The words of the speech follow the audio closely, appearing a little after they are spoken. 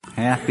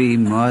Happy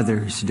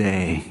Mother's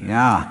Day.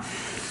 Yeah.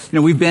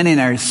 We've been in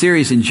our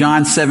series in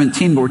John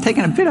 17, but we're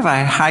taking a bit of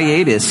a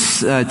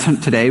hiatus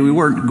today. We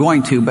weren't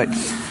going to, but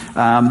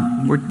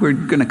we're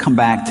going to come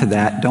back to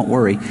that. Don't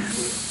worry.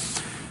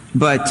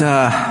 But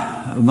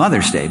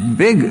Mother's Day,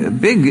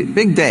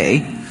 big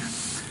day.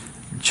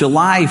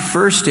 July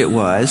 1st it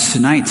was,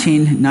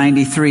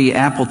 1993,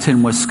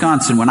 Appleton,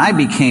 Wisconsin, when I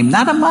became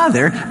not a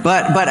mother,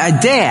 but a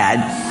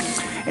dad.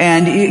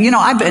 And,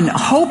 I've been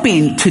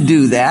hoping to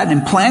do that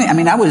and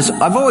planning.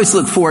 I've always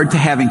looked forward to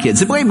having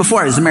kids. Way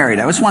before I was married,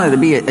 I always wanted to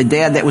be a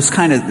dad. That was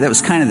kind of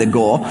the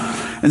goal.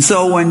 And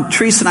so when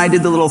Teresa and I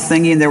did the little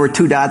thingy and there were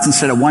 2 dots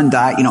instead of 1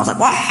 dot, I was like,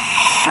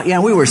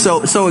 wow! We were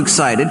so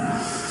excited.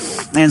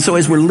 And so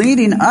as we're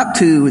leading up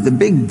to the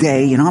big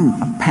day,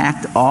 I'm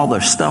packed, all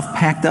the stuff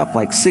packed up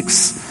like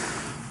 6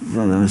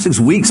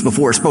 weeks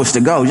before we're supposed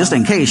to go, just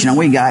in case.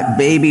 We got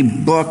baby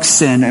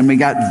books and we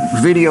got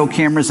video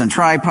cameras and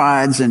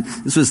tripods, and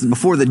this was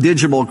before the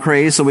digital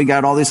craze, so we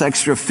got all this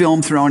extra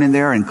film thrown in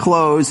there and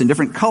clothes and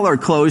different color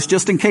clothes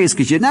just in case,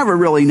 because you never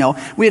really know.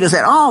 We had to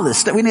set all this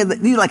stuff. We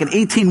need like an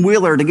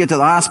 18-wheeler to get to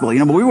the hospital,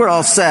 but we were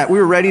all set. We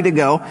were ready to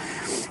go.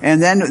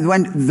 And then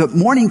when the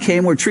morning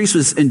came where Teresa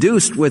was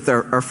induced with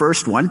our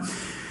first one,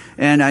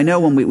 and I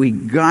know when we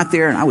got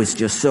there, and I was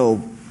just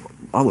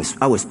I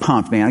was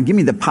pumped, man. Give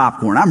me the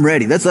popcorn. I'm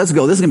ready. Let's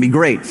go. This is going to be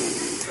great.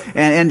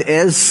 And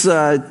as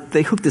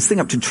they hooked this thing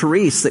up to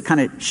Teresa, that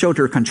kind of showed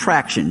her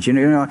contractions,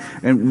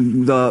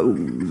 and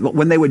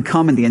when they would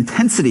come and the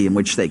intensity in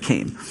which they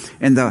came.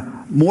 And the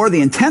more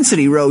the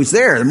intensity rose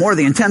there, the more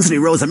the intensity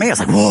rose at me. I was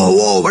like,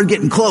 whoa, we're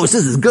getting close.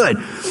 This is good.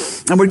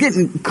 And we're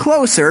getting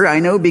closer, I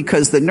know,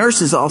 because the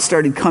nurses all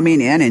started coming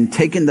in and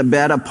taking the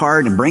bed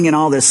apart and bringing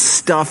all this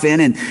stuff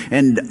in,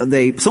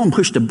 and someone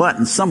pushed a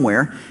button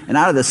somewhere, and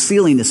out of the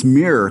ceiling this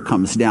mirror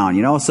comes down,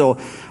 So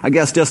I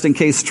guess just in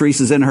case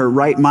Teresa's in her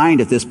right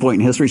mind at this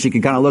point in history, she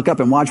could kind of look up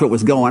and watch what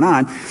was going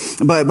on.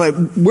 But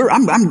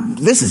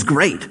this is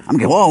great. I'm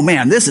going, oh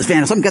man, this is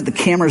fantastic. I've got the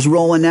cameras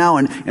rolling now,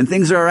 and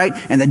things are all right.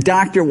 And the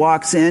doctor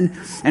walks in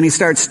and he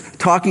starts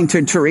talking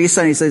to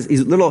Teresa, and he says,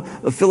 he's a little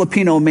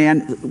Filipino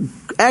man,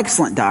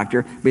 excellent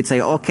doctor. We'd say,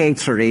 okay,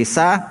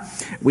 Teresa,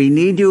 we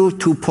need you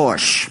to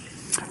push.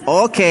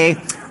 Okay,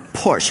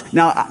 push.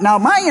 Now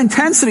my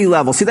intensity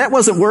level, see, that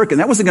wasn't working.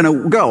 That wasn't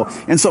going to go.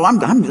 And so I'm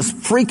just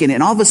freaking,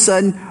 and all of a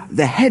sudden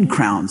the head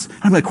crowns.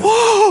 I'm like,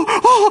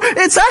 whoa,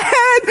 it's a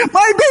head.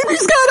 My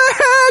baby's got a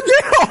head.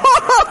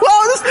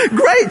 Wow, this is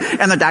great.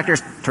 And the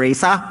doctor's,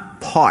 Teresa,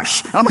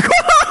 push. And I'm like,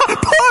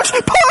 push, come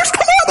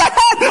on, the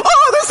head.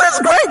 Oh, this is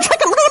great. Check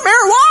it, look at the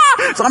mirror.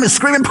 Wow. So I'm just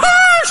screaming, push.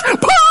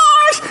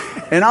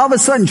 And all of a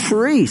sudden,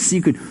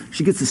 Teresa,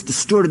 she gets this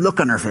distorted look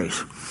on her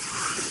face.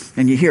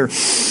 And you hear,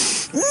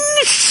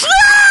 shut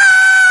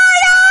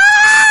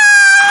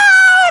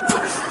up!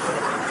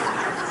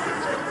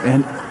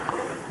 And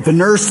the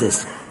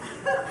nurses,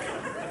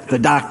 the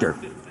doctor,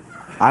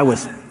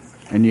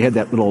 and you had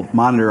that little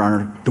monitor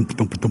on her,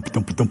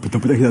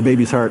 the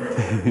baby's heart.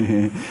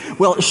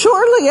 Well,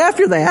 shortly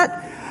after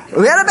that,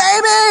 we had a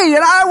baby,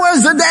 and I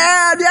was the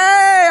dad.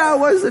 Yay, I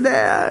was the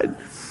dad.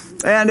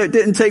 And it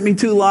didn't take me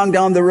too long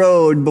down the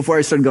road before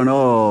I started going,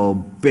 oh,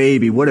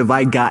 baby, what have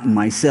I gotten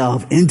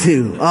myself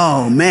into?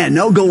 Oh, man,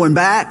 no going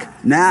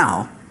back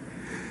now.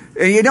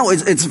 And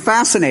it's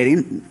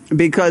fascinating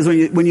because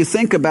when you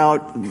think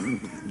about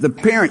the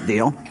parent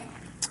deal,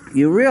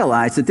 you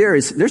realize that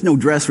there's no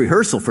dress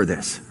rehearsal for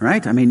this,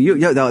 right? when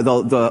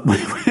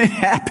it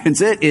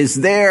happens, it is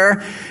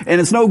there,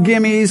 and it's no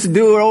gimmies,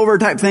 do it over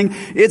type thing.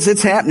 It's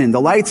happening. The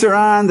lights are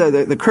on,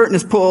 the curtain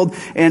is pulled,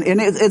 and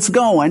it's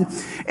going.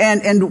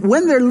 And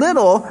when they're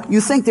little,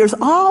 you think there's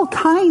all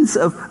kinds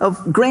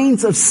of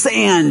grains of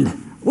sand.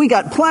 We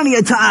got plenty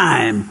of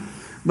time.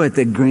 But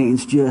the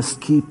grains just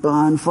keep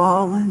on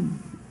falling.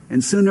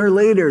 And sooner or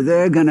later,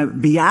 they're gonna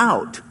be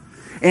out.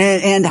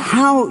 And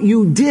how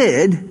you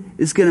did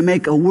is going to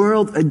make a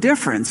world of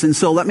difference. And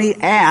so let me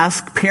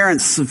ask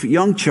parents of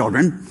young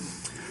children,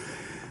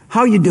 how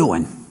are you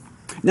doing?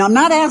 Now I'm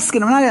not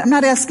asking,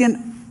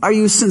 are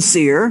you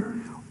sincere?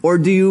 Or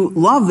do you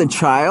love the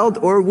child?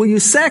 Or will you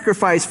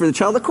sacrifice for the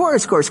child? Of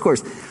course.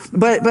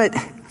 But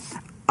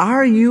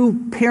are you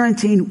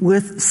parenting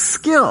with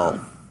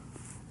skill?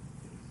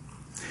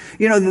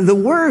 The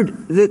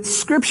word that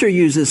Scripture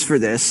uses for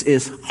this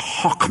is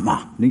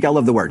chokmah. You gotta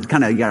love the word. You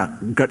gotta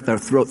gut the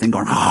throat thing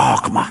going,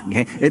 chokmah.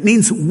 Okay? It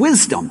means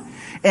wisdom.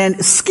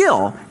 And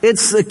skill,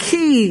 it's a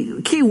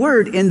key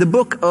word in the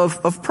book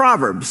of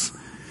Proverbs.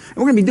 And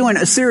we're gonna be doing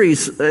a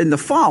series in the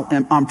fall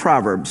on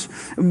Proverbs.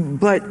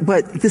 But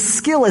the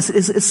skill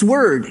is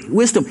word,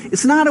 wisdom.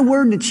 It's not a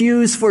word that's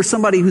used for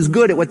somebody who's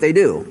good at what they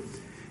do.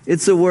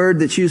 It's a word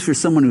that's used for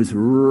someone who's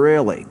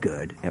really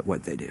good at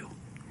what they do.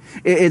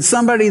 It's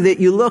somebody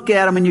that you look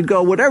at them and you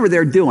go, whatever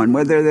they're doing,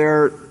 whether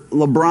they're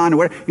LeBron or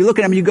whatever, you look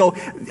at them and you go,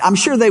 I'm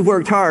sure they've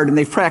worked hard and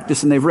they've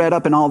practiced and they've read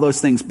up and all those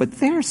things, but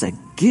there's a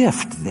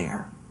gift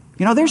there.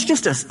 There's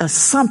just a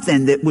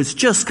something that was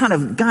just kind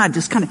of, God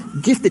just kind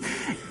of gifted.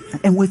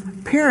 And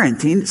with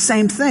parenting,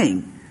 same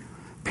thing.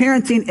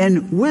 parenting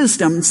and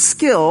wisdom,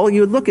 skill,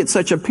 you would look at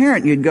such a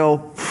parent, you'd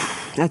go,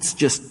 that's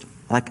just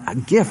like a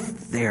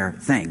gift there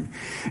thing.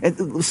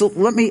 So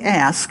let me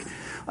ask,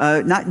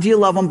 not do you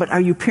love them, but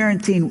are you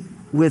parenting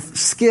with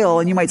skill?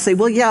 And you might say,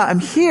 well, yeah, I'm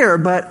here,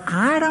 but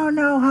I don't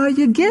know how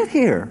you get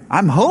here.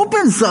 I'm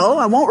hoping so.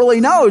 I won't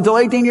really know until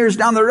 18 years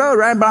down the road,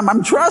 right? But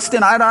I'm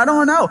trusting. I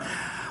don't know.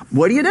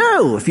 What do you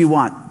do if you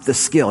want the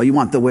skill, you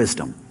want the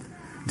wisdom?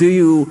 Do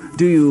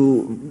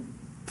you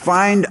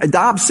find a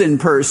Dobson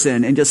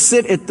person and just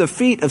sit at the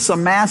feet of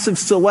some massive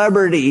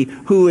celebrity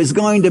who is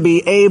going to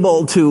be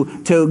able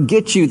to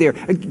get you there?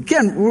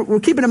 Again, we're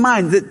keeping in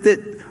mind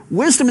that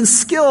wisdom and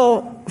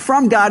skill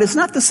from God is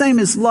not the same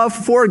as love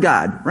for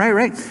God,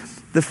 right?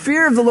 The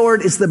fear of the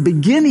Lord is the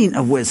beginning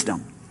of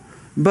wisdom.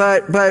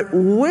 But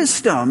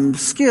wisdom,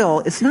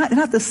 skill, it's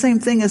not the same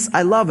thing as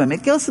I love him.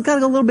 It goes got to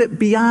go a little bit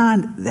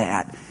beyond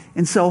that.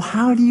 And so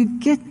how do you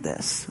get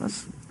this?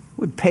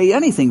 Would pay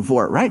anything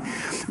for it, right?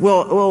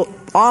 Well,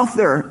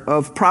 author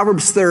of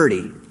Proverbs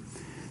 30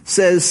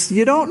 says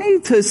you don't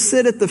need to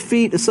sit at the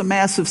feet of some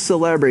massive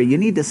celebrity. You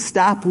need to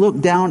stop, look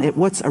down at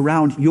what's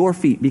around your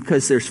feet,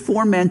 because there's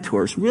 4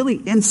 mentors, really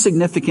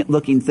insignificant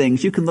looking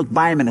things. You can look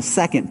by them in a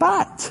second,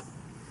 but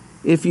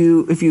if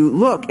you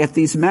look at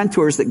these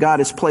mentors that God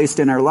has placed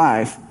in our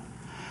life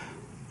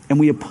and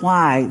we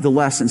apply the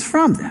lessons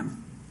from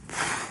them.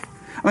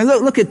 I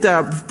mean, look at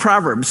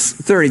Proverbs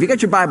 30. If you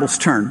got your Bibles,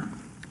 turn.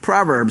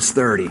 Proverbs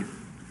 30.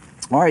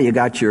 Or you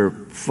got your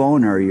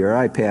phone or your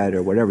iPad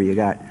or whatever you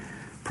got.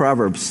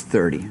 Proverbs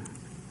 30.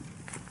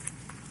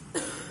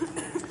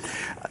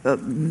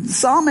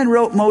 Solomon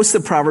wrote most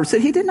of the Proverbs, but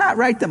he did not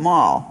write them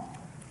all.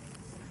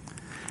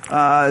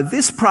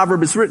 This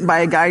proverb is written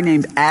by a guy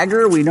named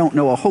Agur. We don't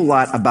know a whole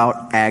lot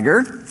about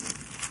Agur.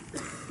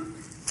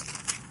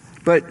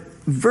 But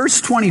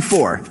verse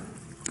 24,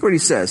 look what he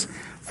says.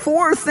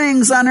 4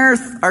 things on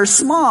earth are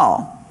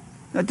small.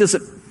 That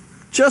doesn't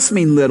just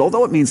mean little,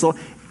 though it means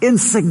little.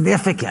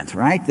 Insignificant,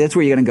 right? That's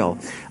where you're going to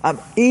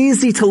go.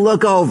 Easy to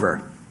look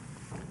over.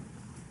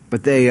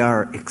 But they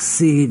are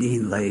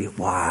exceedingly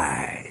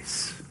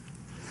wise.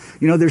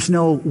 You know, there's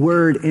no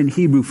word in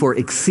Hebrew for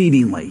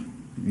exceedingly.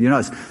 You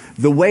know,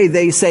 the way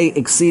they say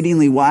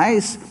exceedingly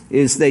wise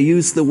is they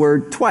use the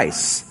word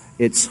twice.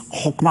 It's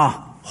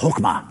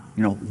chokmah.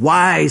 You know,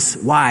 wise,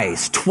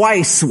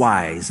 twice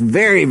wise,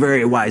 very,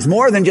 very wise,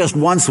 more than just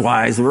once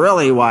wise,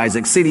 really wise,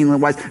 exceedingly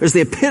wise. There's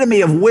the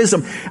epitome of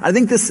wisdom. I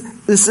think this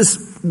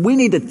is, we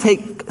need to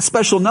take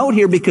special note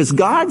here, because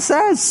God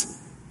says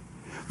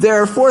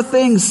there are 4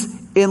 things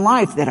in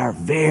life that are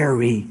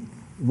very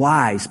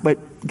wise, but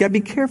you got to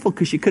be careful,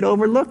 because you could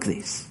overlook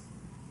these.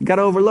 You got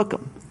to overlook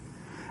them.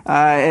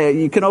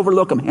 You can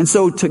overlook them. And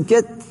so to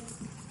get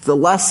the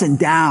lesson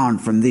down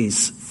from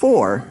these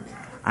 4,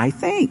 I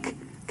think,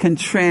 can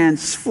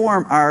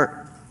transform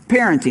our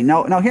parenting.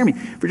 Now hear me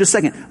for just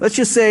a second. Let's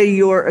just say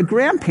you're a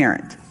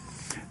grandparent.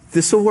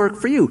 This will work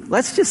for you.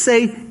 Let's just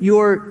say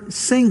you're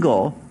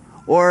single,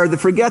 or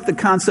forget the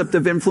concept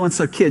of influence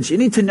of kids. You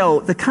need to know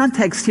the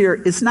context here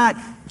is not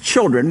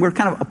children. We're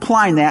kind of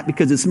applying that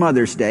because it's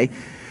Mother's Day.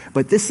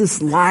 But this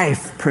is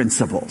life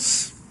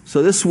principles.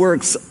 So this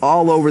works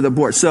all over the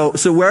board. So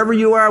wherever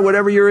you are,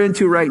 whatever you're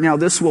into right now,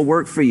 this will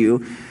work for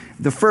you.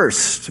 The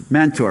first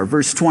mentor,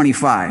 verse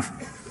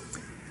 25.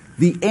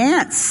 The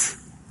ants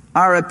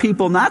are a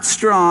people not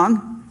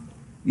strong,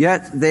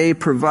 yet they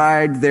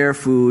provide their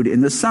food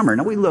in the summer.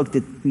 Now, we looked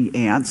at the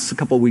ants a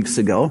couple of weeks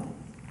ago,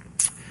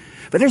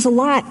 but there's a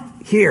lot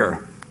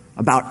here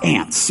about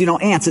ants. You know,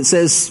 ants, it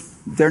says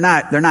they're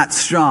not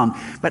strong,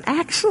 but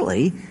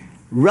actually,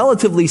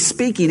 relatively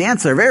speaking,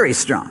 ants are very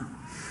strong.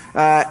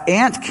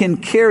 Ant can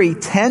carry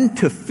 10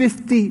 to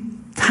 50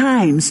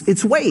 times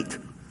its weight.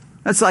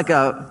 That's like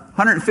a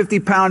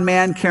 150-pound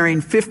man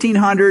carrying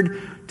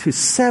 1,500 to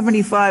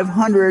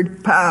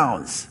 7,500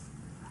 pounds.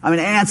 I mean,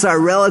 ants are,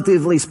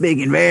 relatively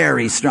speaking,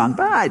 very strong.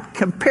 But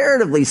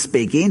comparatively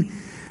speaking,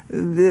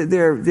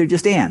 they're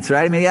just ants,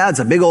 right? I mean, yeah, it's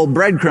a big old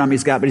breadcrumb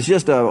he's got, but it's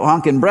just a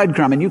honking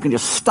breadcrumb, and you can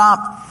just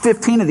stomp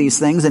 15 of these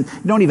things and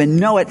you don't even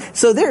know it.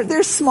 So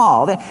they're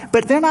small,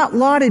 but they're not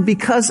lauded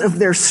because of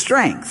their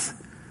strength.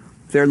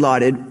 They're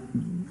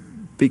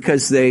lauded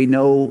because they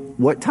know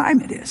what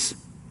time it is.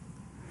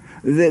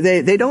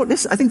 They don't.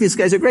 I think these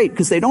guys are great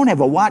because they don't have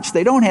a watch,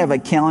 they don't have a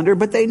calendar,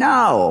 but they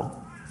know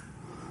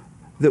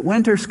that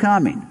winter's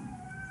coming.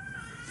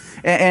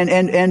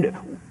 And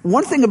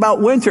one thing about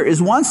winter is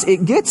once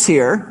it gets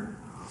here,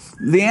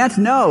 the ant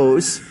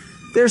knows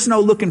there's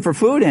no looking for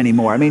food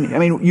anymore. I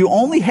mean, you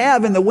only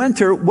have in the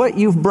winter what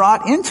you've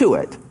brought into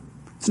it.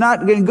 It's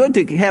not good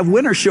to have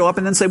winter show up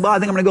and then say, well, I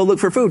think I'm going to go look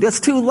for food. That's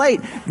too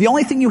late. The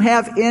only thing you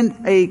have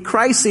in a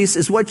crisis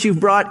is what you've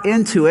brought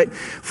into it.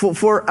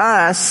 For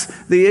us,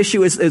 the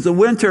issue is the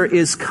winter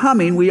is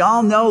coming. We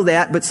all know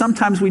that, but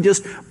sometimes we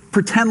just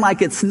pretend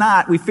like it's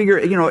not. We figure,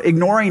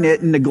 ignoring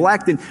it and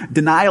neglect and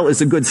denial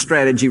is a good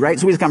strategy, right?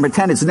 So we just kind of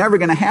pretend it's never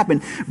going to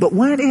happen. But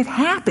when it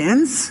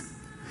happens,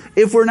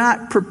 if we're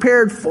not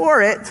prepared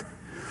for it,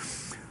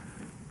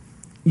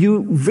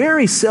 you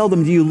very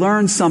seldom do you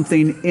learn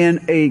something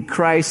in a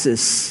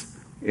crisis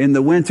in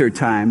the winter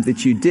time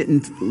that you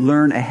didn't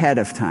learn ahead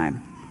of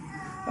time.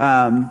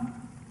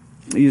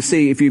 You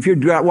see, if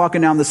you're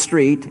walking down the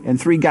street and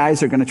three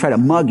guys are going to try to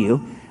mug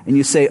you, and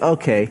you say,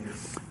 okay,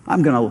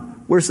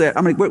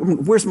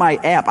 where's my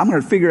app? I'm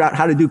going to figure out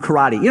how to do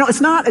karate.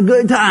 It's not a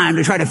good time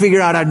to try to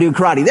figure out how to do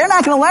karate. They're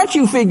not going to let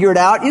you figure it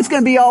out. It's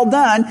going to be all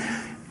done.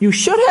 You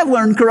should have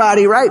learned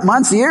karate, right?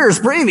 Months, years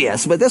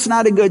previous, but that's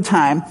not a good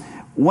time.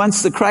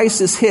 Once the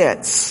crisis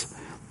hits,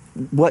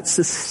 what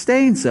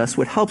sustains us,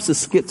 what helps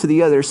us get to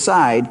the other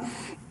side,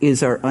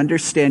 is our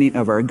understanding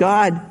of our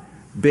God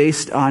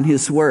based on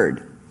His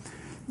Word.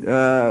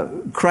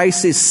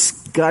 Crisis,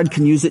 God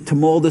can use it to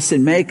mold us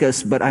and make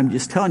us, but I'm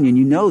just telling you, and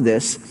you know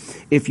this,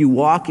 if you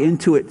walk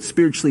into it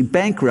spiritually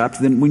bankrupt,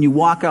 then when you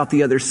walk out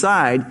the other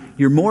side,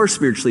 you're more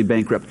spiritually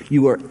bankrupt.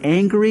 You are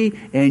angry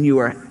and you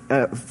are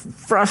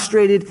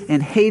frustrated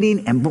and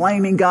hating and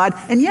blaming God.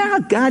 And yeah,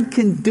 God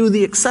can do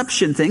the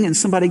exception thing and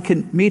somebody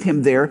can meet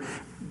Him there.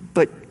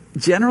 But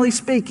generally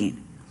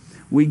speaking,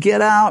 we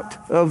get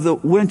out of the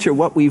winter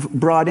what we've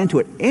brought into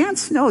it.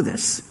 Ants know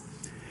this.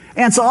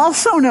 Ants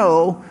also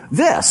know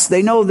this.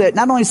 They know that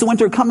not only is the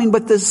winter coming,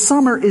 but the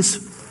summer is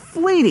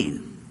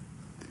fleeting.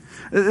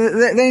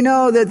 They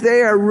know that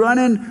they are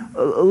running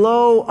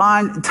low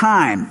on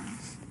time.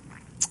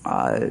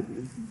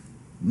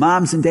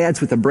 Moms and dads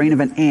with the brain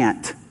of an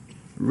ant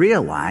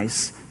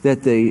realize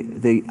that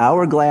the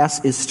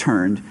hourglass is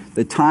turned.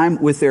 The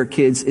time with their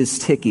kids is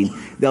ticking.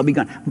 They'll be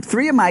gone.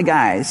 3 of my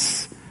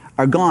guys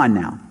are gone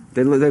now.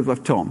 They've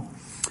left home.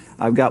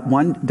 I've got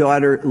one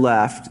daughter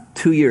left,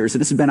 2 years, and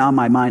this has been on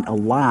my mind a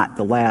lot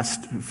the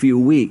last few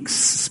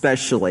weeks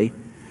especially,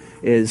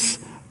 is,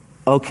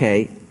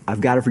 okay, I've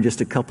got her for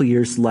just a couple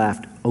years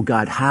left. Oh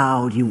God,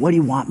 what do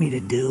you want me to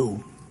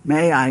do?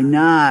 May I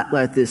not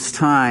let this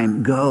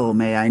time go?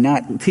 May I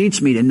not teach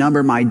me to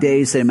number my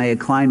days that I may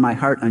incline my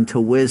heart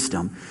unto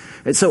wisdom?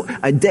 And so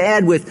a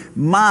dad with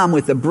mom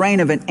with the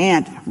brain of an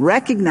ant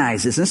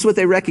recognizes, and this is what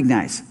they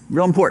recognize,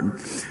 real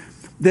important,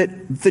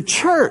 that the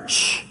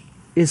church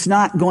is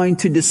not going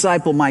to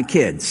disciple my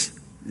kids.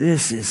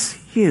 This is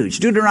huge.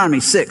 Deuteronomy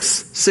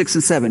 6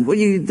 and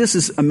 7. This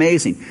is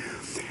amazing.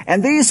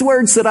 And these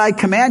words that I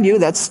command you,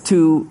 that's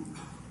to,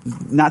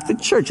 not the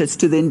church, that's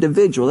to the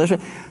individual. That's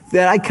right,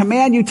 that I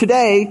command you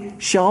today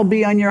shall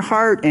be on your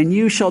heart, and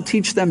you shall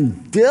teach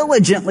them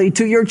diligently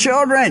to your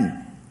children.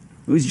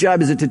 Whose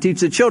job is it to teach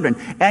the children?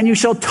 And you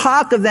shall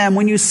talk of them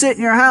when you sit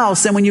in your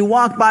house, and when you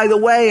walk by the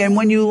way, and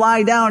when you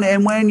lie down,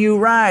 and when you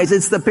rise.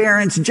 It's the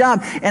parent's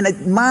job. And a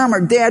mom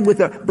or dad with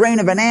the brain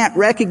of an ant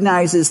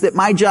recognizes that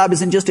my job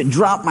isn't just to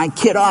drop my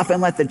kid off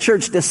and let the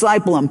church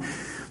disciple him.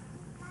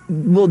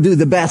 We'll do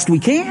the best we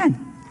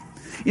can.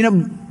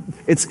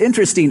 It's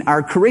interesting.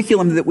 Our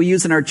curriculum that we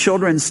use in our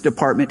children's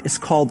department is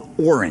called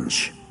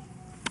Orange.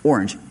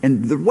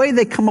 And the way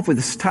they come up with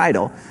this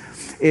title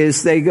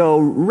is they go,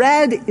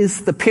 red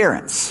is the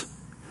parents,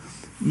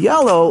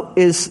 yellow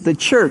is the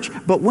church.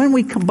 But when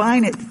we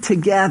combine it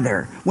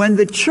together, when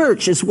the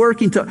church is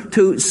working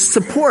to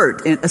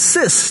support and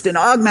assist and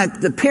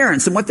augment the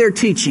parents and what they're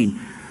teaching,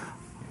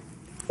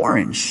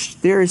 orange,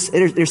 there's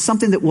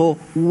something that will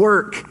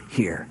work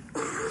here.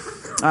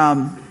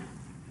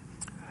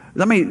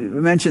 Let me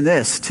mention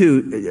this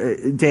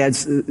too,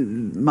 dads,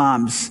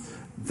 moms.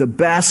 The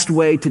best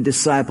way to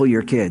disciple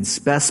your kids,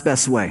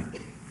 best way.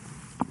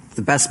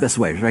 The best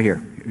way, right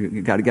here.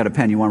 You got a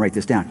pen, you want to write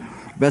this down.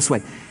 Best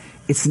way.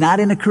 It's not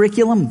in a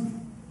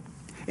curriculum.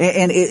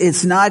 And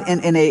it's not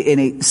in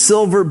a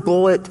silver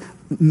bullet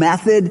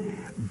method.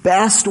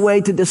 Best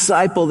way to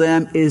disciple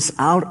them is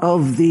out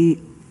of the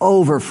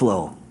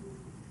overflow.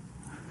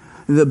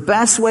 The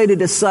best way to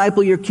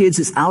disciple your kids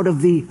is out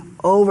of the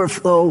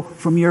overflow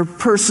from your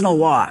personal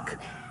walk.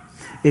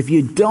 If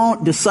you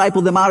don't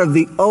disciple them out of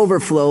the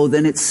overflow,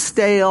 then it's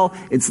stale,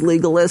 it's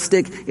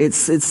legalistic,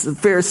 it's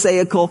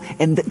pharisaical,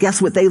 and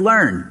guess what they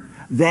learn?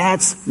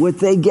 That's what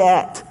they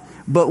get.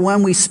 But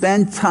when we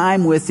spend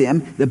time with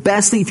them, the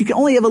best thing, if you can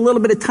only have a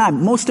little bit of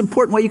time, most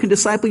important way you can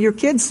disciple your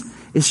kids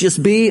is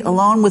just be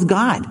alone with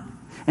God.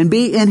 And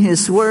be in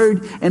His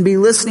Word and be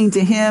listening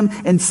to Him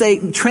and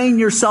train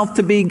yourself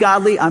to be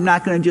godly. I'm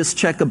not going to just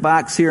check a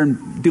box here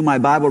and do my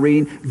Bible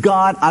reading.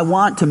 God, I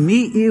want to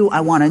meet you.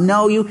 I want to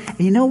know you. And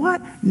you know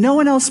what? No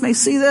one else may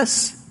see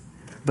this,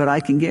 but I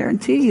can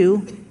guarantee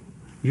you,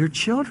 your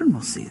children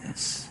will see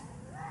this.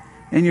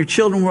 And your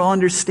children will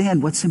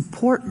understand what's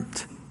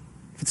important.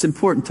 If it's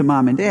important to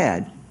mom and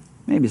dad,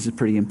 maybe this is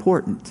pretty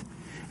important.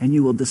 And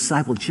you will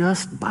disciple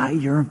just by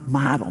your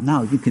model.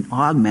 Now, you can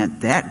augment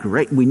that.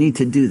 Great. We need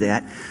to do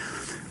that.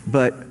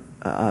 But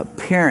a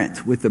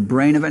parent with the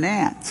brain of an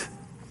ant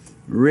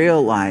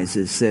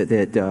realizes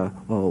that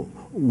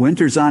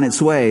winter's on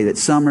its way, that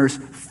summer's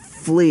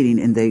fleeting,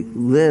 and they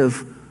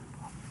live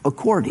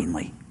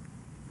accordingly.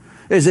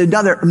 There's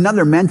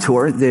another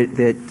mentor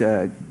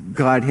that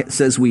God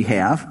says we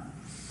have.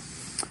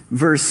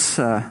 Verse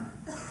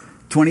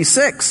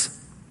 26.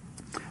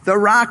 The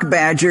rock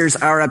badgers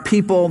are a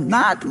people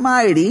not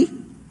mighty,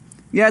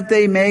 yet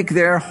they make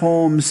their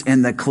homes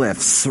in the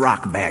cliffs.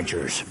 Rock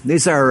badgers.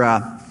 These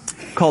are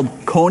called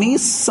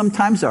conies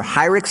sometimes, or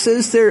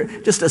hyraxes. They're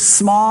just a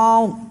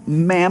small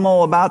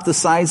mammal about the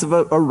size of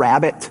a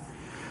rabbit.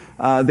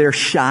 They're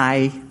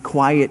shy,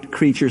 quiet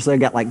creatures. They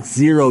got like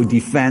zero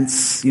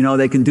defense.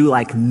 They can do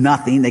like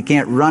nothing. They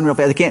can't run real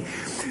fast. They can't.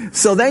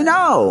 So they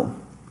know,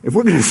 if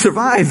we're going to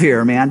survive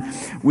here, man,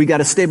 we got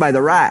to stay by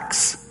the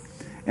rocks.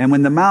 And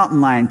when the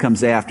mountain lion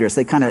comes after us,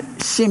 they kind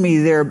of shimmy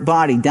their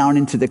body down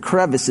into the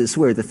crevices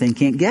where the thing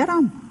can't get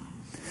them.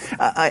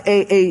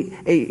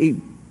 A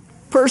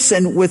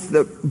person with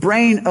the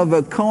brain of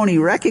a coney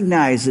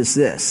recognizes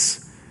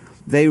this.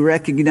 They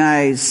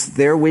recognize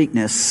their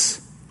weakness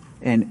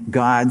and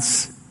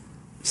God's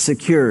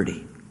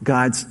security,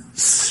 God's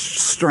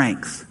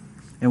strength,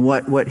 and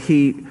what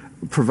He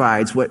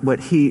provides, what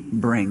He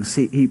brings.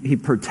 He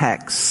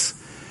protects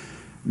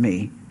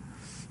me.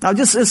 Now,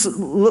 just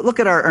look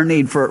at our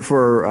need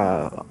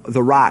for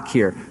the rock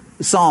here.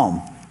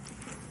 Psalm.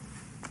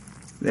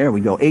 There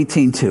we go,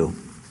 18:2.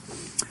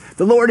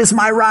 The Lord is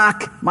my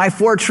rock, my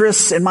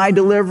fortress, and my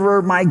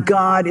deliverer. My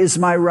God is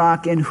my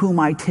rock, in whom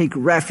I take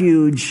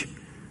refuge.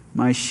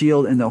 My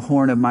shield and the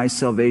horn of my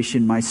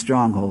salvation, my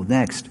stronghold.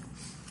 Next.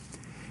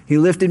 He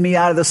lifted me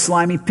out of the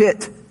slimy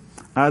pit,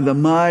 out of the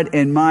mud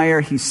and mire.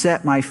 He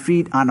set my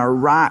feet on a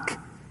rock.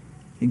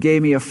 He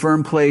gave me a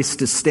firm place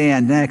to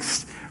stand.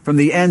 Next. From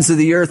the ends of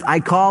the earth, I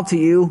call to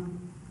you.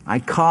 I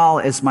call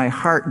as my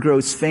heart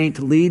grows faint.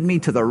 Lead me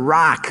to the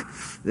rock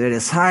that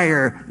is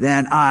higher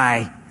than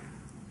I.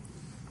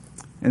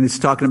 And it's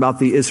talking about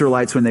the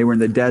Israelites when they were in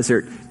the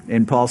desert.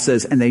 And Paul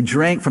says, and they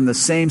drank from the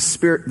same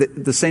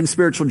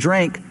spiritual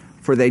drink,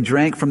 for they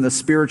drank from the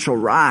spiritual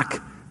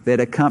rock that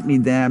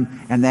accompanied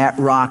them, and that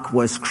rock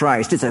was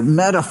Christ. It's a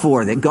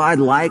metaphor that God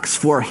likes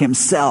for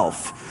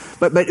Himself.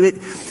 But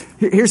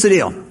here's the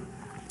deal.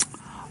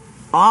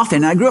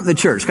 Often, I grew up in the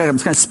church. I'm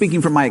kind of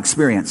speaking from my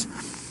experience.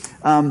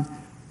 And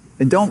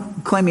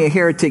don't claim me a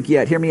heretic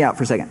yet. Hear me out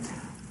for a second.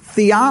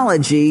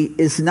 Theology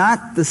is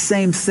not the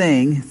same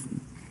thing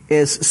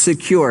as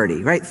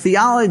security, right?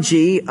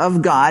 Theology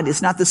of God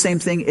is not the same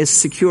thing as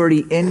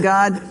security in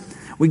God.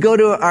 We go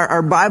to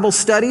our Bible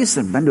studies.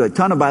 I've been to a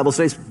ton of Bible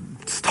studies.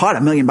 Taught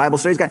 1 million Bible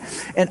studies.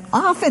 And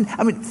often,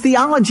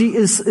 theology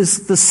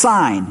is the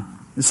sign.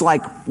 It's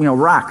like,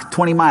 rock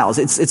 20 miles.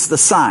 It's the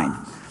sign.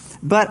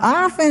 But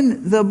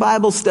often the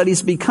Bible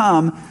studies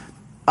become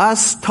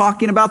us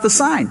talking about the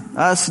sign,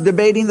 us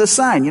debating the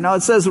sign.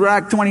 It says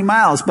rock 20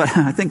 miles, but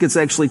I think it's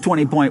actually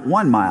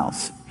 20.1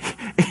 miles.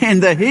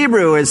 In the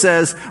Hebrew, it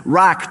says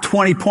rock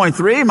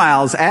 20.3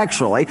 miles,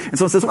 actually. And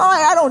so it says, well,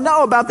 I don't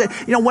know about that.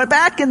 When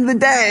back in the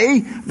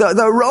day,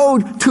 the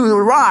road to the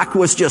rock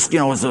was just, it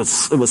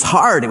was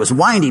hard, it was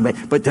windy,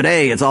 but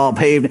today it's all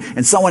paved.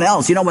 And someone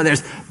else, when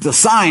there's the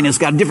sign has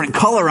got a different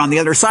color on the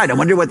other side. I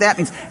wonder what that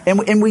means.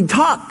 And we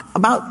talk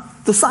about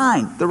the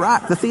sign, the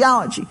rock, the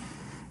theology.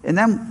 And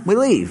then we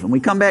leave. And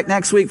we come back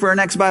next week for our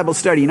next Bible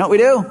study. You know what we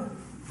do?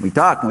 We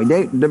talk and we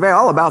debate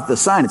all about the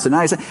sign. It's a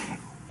nice sign.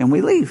 And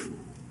we leave.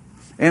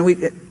 And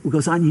it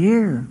goes on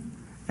year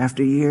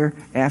after year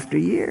after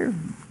year.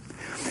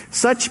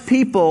 Such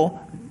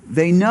people,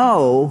 they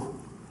know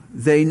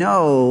the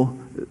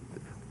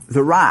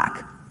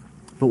rock.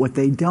 But what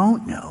they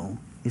don't know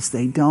is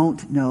they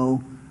don't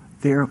know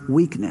their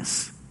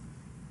weakness.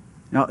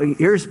 Now,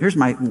 here's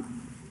my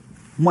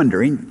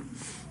wondering.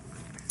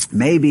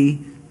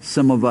 Maybe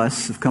some of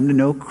us have come to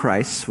know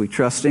Christ. We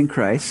trust in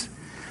Christ.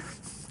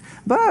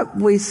 But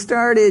we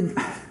started,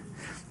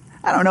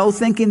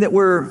 thinking that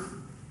we're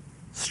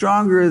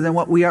stronger than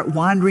what we are,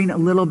 wandering a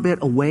little bit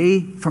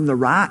away from the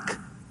rock.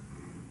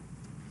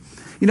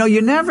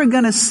 You're never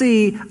going to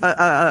see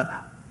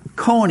a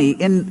coney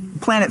in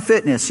Planet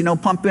Fitness,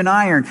 pumping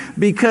iron,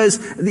 because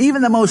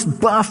even the most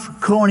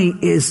buff coney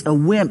is a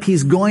wimp.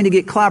 He's going to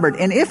get clobbered.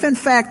 And if in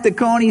fact the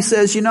coney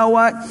says, you know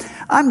what,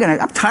 I'm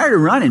tired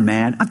of running,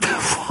 man.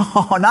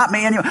 Not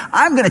me anymore.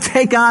 I'm going to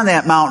take on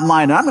that mountain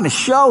lion. I'm going to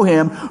show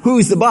him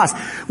who's the boss.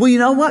 Well, you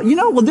know what?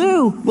 What we'll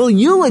do? We'll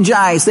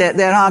eulogize that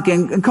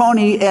honking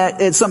coney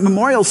at some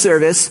memorial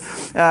service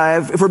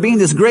for being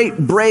this great,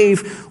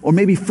 brave, or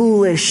maybe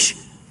foolish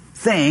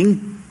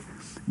thing.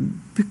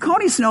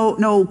 Coney's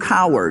no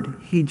coward.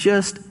 He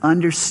just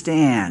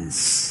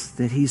understands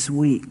that he's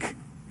weak.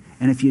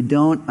 And if you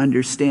don't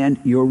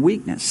understand your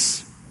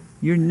weakness,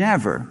 you're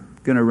never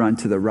going to run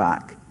to the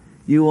rock.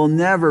 You will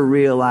never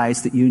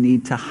realize that you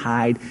need to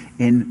hide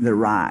in the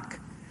rock.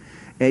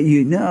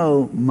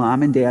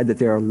 Mom and Dad, that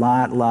there are a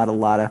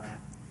lot of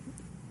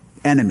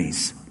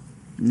enemies.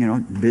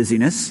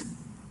 Busyness,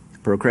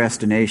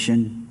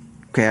 procrastination,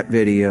 cat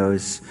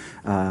videos,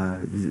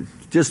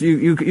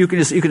 you can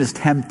just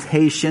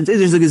temptations.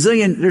 There's a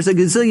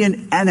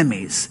gazillion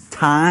enemies.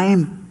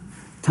 Time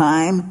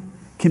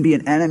can be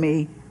an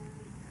enemy.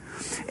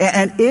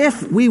 And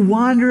if we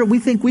wander, we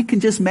think we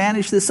can just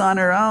manage this on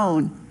our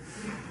own.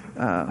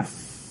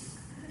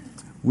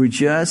 We're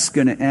just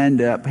going to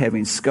end up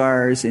having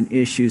scars and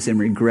issues and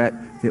regret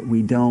that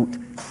we don't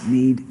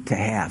need to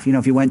have.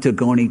 If you went to a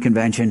Coney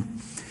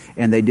convention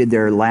and they did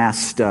their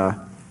last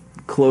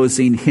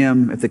closing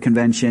hymn at the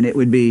convention, it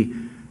would be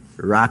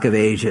Rock of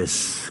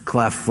Ages,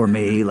 cleft for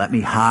me. Let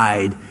me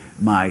hide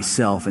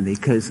myself. And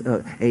because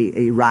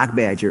a rock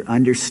badger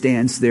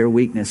understands their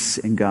weakness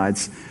in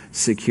God's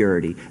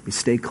security. They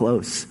stay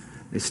close.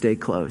 They stay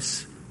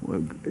close.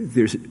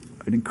 There's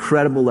an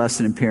incredible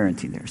lesson in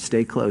parenting there.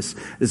 Stay close.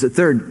 There's a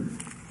third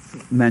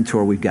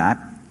mentor we've got.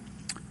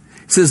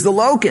 It says the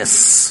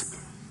locusts.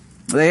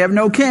 They have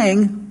no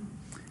king,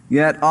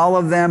 yet all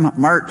of them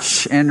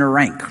march in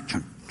rank.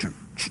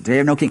 They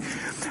have no king.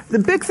 The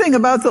big thing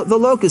about the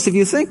locusts, if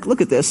you think,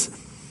 look at this,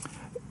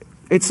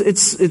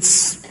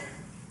 it's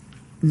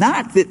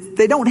not that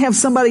they don't have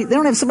somebody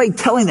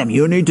telling them,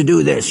 you need to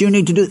do this, you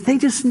need to do it. They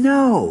just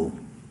know.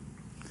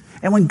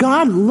 And when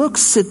God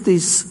looks at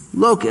these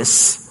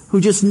locusts who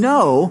just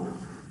know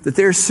that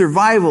their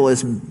survival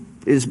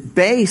is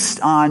based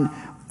on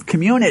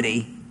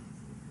community,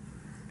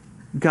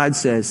 God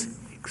says,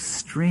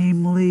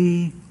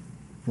 extremely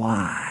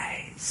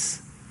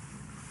wise.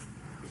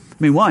 I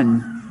mean,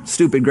 one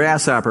stupid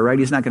grasshopper, right?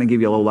 He's not going to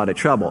give you a whole lot of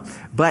trouble.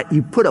 But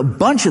you put a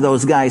bunch of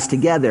those guys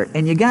together,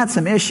 and you got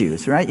some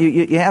issues, right?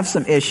 You have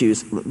some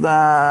issues.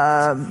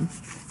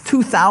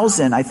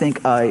 2000, I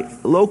think,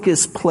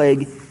 locust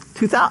plague.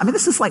 2000. I mean,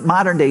 this is like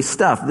modern day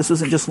stuff. This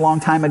wasn't just a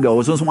long time ago.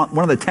 It was one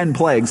of the 10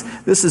 plagues.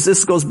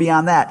 This goes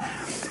beyond that.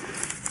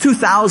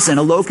 2000,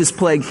 a locust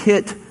plague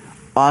hit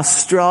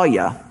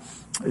Australia.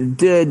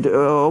 Did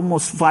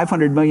almost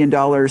 $500 million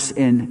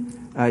in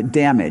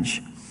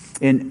damage.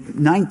 In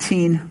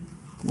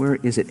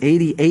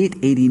 88,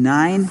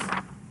 89,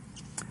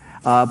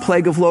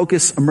 plague of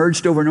locusts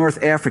emerged over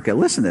North Africa.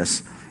 Listen to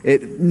this.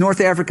 North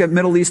Africa,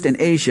 Middle East,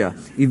 and Asia,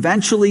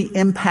 eventually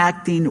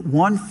impacting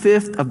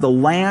 1/5 of the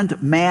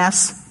land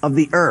mass of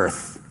the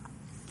earth.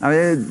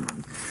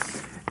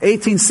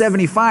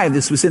 1875,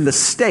 this was in the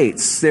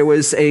States. There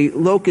was a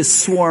locust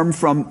swarm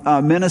from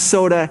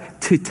Minnesota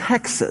to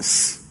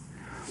Texas.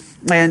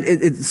 And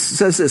it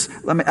says this,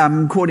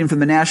 I'm quoting from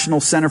the National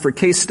Center for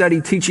Case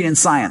Study, Teaching, and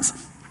Science.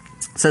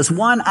 It says,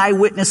 one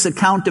eyewitness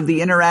account of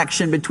the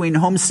interaction between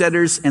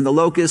homesteaders and the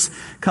locusts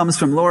comes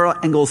from Laura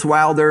Ingalls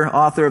Wilder,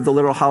 author of the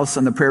Little House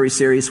on the Prairie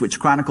series, which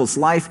chronicles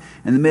life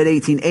in the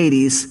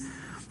mid-1880s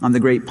on the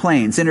Great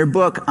Plains. In her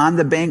book, On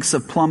the Banks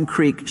of Plum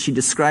Creek, she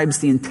describes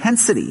the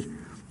intensity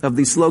of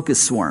these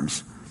locust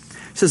swarms.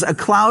 She says, a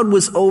cloud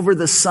was over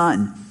the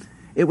sun.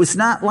 It was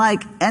not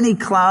like any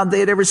cloud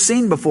they had ever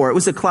seen before. It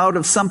was a cloud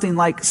of something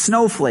like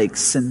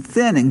snowflakes and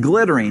thin and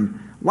glittering.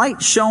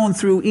 Light shone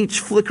through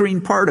each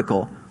flickering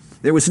particle.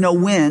 There was no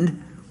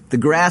wind. The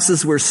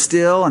grasses were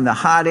still and the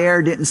hot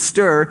air didn't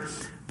stir.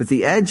 But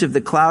the edge of the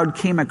cloud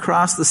came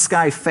across the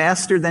sky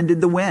faster than did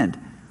the wind.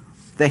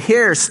 The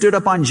hair stood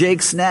up on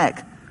Jake's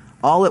neck.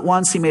 All at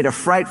once he made a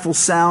frightful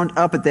sound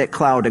up at that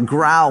cloud, a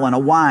growl and a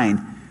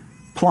whine.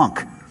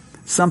 Plunk.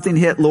 Something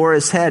hit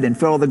Laura's head and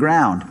fell to the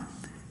ground.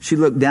 She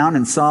looked down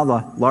and saw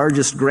the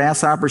largest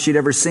grasshopper she'd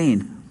ever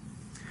seen.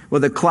 Well,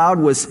 the cloud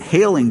was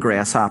hailing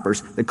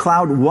grasshoppers. The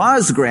cloud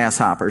was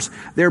grasshoppers.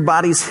 Their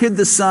bodies hid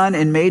the sun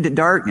and made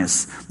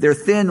darkness. Their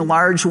thin,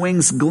 large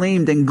wings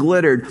gleamed and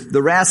glittered.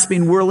 The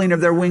rasping whirling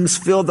of their wings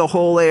filled the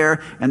whole air,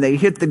 and they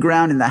hit the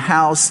ground in the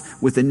house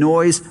with the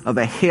noise of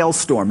a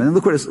hailstorm. And then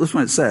look what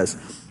it says.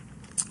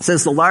 It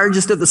says, the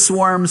largest of the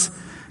swarms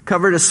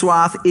covered a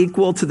swath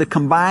equal to the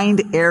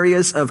combined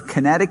areas of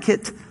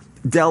Connecticut,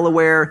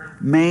 Delaware,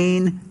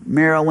 Maine,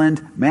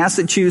 Maryland,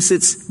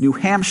 Massachusetts, New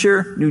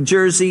Hampshire, New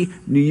Jersey,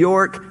 New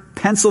York,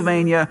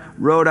 Pennsylvania,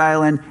 Rhode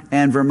Island,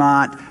 and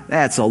Vermont.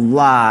 That's a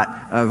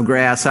lot of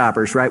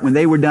grasshoppers, right? When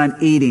they were done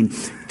eating,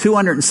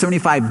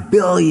 $275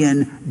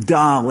 billion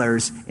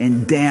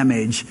in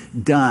damage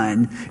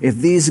done. If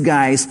these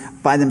guys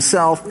by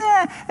themselves,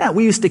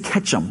 we used to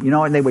catch them,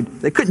 and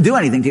they couldn't do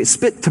anything.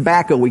 Spit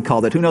tobacco, we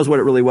called it. Who knows what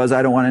it really was?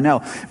 I don't want to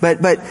know.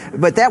 But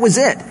that was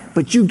it.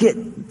 But you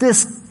get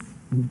this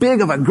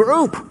big of a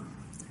group,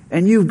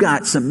 and you've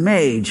got some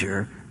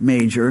major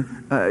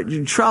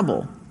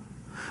trouble.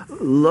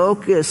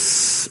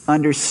 Locusts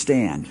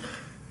understand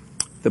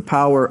the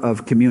power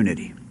of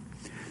community.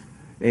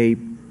 A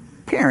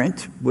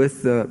parent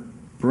with the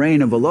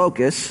brain of a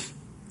locust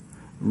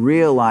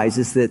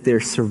realizes that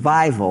their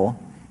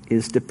survival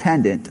is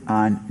dependent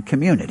on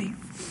community.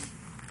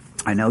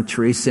 I know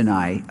Teresa and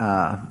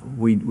I,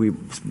 we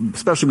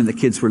especially when the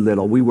kids were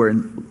little, we were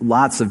in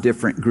lots of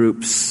different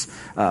groups,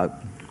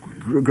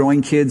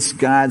 Growing Kids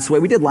God's Way.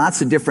 We did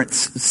lots of different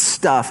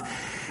stuff.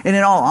 And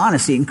in all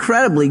honesty,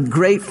 incredibly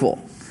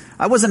grateful.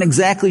 I wasn't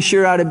exactly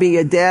sure how to be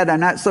a dad. I'm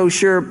not so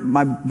sure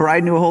my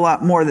bride knew a whole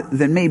lot more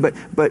than me. But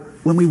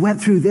when we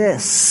went through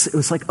this, it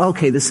was like,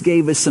 okay, this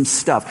gave us some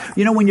stuff.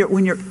 When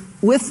you're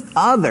with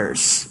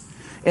others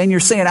and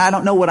you're saying, I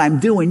don't know what I'm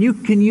doing, you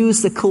can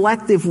use the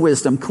collective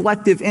wisdom,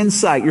 collective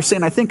insight. You're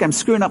saying, I think I'm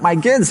screwing up my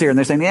kids here. And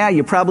they're saying, yeah,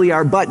 you probably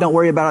are, but don't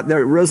worry about it.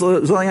 They're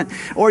resilient.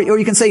 Or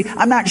you can say,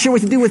 I'm not sure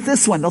what to do with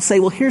this one. They'll say,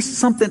 well, here's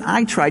something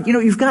I tried.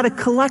 You've got a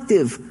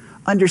collective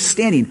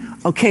understanding.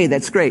 Okay,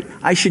 that's great.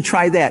 I should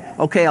try that.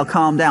 Okay, I'll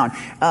calm down.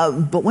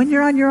 But when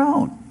you're on your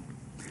own,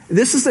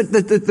 this is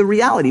the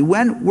reality.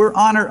 When we're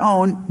on our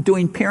own,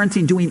 doing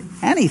parenting, doing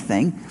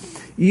anything,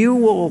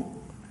 you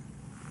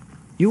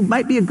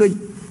might be a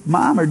good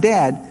mom or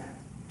dad,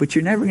 but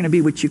you're never going to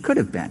be what you could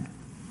have been.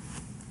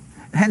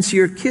 Hence,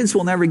 your kids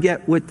will never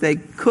get what they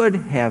could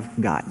have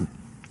gotten.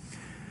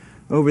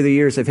 Over the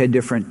years, I've had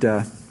different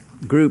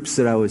groups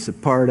that I was a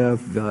part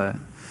of.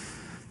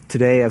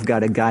 Today, I've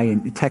got a guy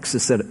in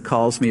Texas that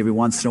calls me every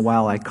once in a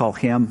while. I call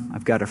him.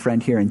 I've got a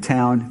friend here in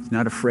town. He's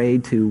not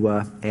afraid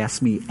to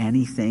ask me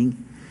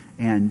anything.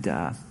 And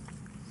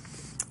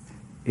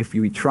if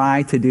we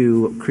try to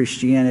do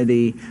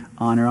Christianity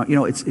on our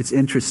own, it's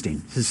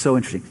interesting. This is so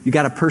interesting. You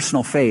got a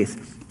personal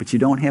faith, but you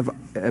don't have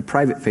a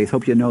private faith.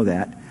 Hope you know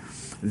that.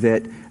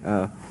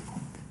 That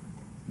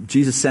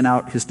Jesus sent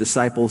out his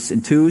disciples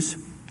in twos.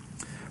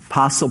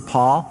 Apostle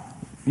Paul,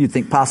 you'd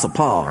think Apostle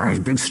Paul,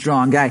 right, big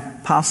strong guy.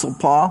 Apostle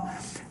Paul,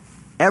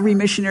 every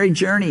missionary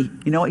journey,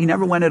 he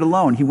never went it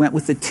alone. He went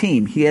with a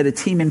team. He had a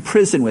team in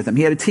prison with him.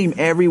 He had a team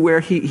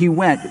everywhere he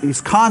went. He was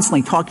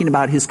constantly talking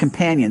about his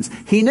companions.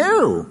 He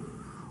knew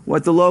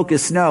what the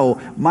locusts know.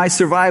 My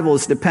survival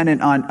is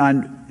dependent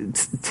on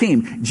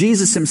team.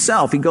 Jesus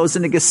himself, he goes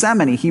into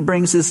Gethsemane. He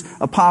brings his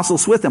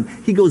apostles with him.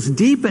 He goes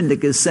deep into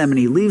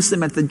Gethsemane, leaves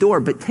them at the door,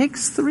 but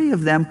takes 3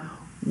 of them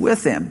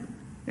with him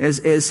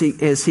as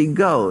he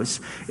goes.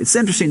 It's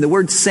interesting. The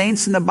word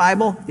saints in the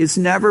Bible is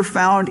never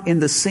found in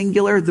the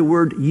singular. The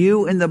word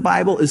you in the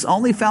Bible is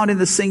only found in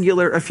the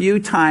singular a few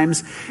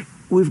times.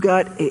 We've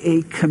got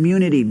a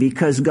community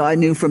because God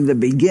knew from the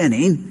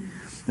beginning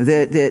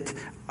that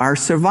our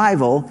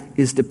survival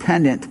is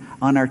dependent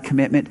on our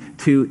commitment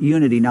to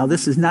unity. Now,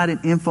 this is not an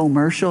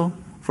infomercial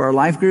for our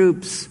life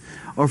groups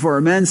or for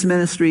our men's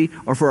ministry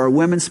or for our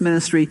women's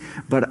ministry,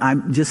 but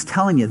I'm just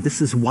telling you,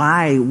 this is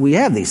why we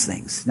have these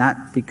things.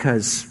 Not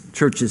because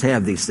churches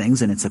have these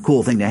things and it's a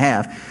cool thing to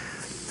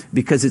have,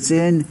 because it's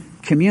in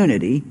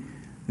community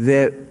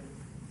that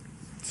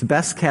it's the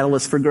best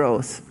catalyst for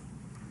growth.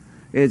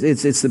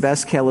 It's the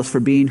best catalyst for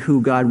being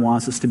who God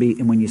wants us to be.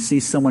 And when you see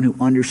someone who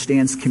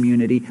understands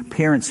community,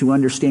 parents who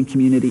understand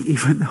community,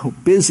 even though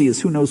busy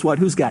as who knows what,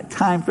 who's got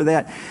time for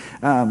that?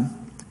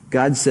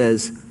 God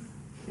says,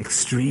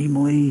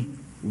 extremely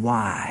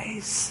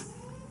wise.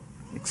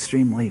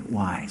 Extremely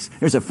wise.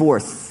 There's a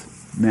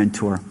 4th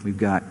mentor we've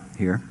got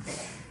here.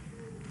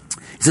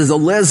 He says, a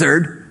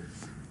lizard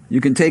you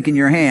can take in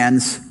your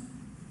hands,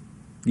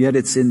 yet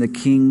it's in the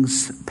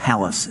king's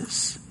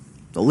palaces.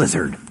 The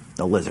lizard.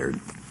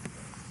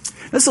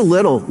 This is a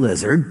little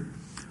lizard.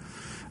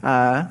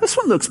 This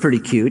one looks pretty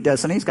cute,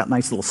 doesn't he? He's got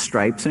nice little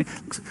stripes.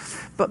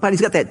 But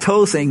he's got that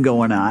toe thing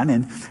going on.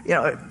 And,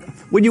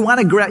 when you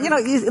want to grab,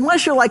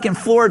 unless you're like in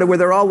Florida where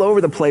they're all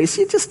over the place,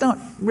 you just don't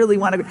really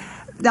want to.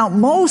 Now,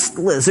 most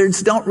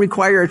lizards don't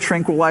require a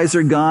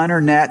tranquilizer gun or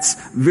nets.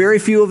 Very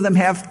few of them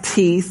have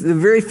teeth.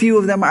 Very few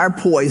of them are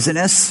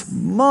poisonous.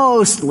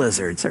 Most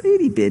lizards are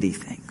itty-bitty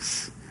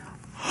things.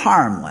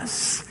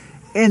 Harmless.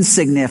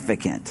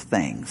 Insignificant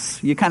things.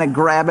 You kind of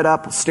grab it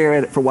up, stare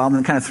at it for a while, and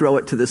then kind of throw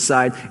it to the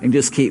side and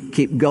just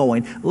keep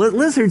going.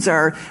 Lizards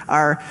are,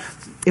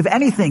 if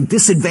anything,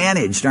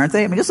 disadvantaged, aren't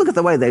they? I mean, just look at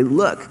the way they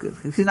look.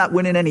 He's not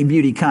winning any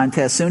beauty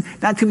contest soon.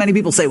 Not too many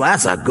people say, well,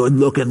 that's a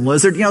good-looking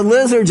lizard.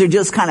 Lizards are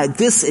just kind of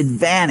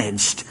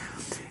disadvantaged.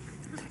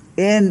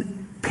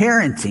 In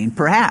parenting,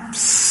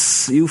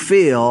 perhaps you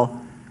feel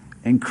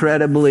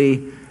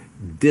incredibly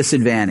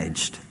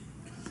disadvantaged.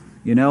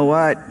 You know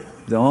what?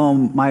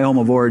 My home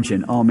of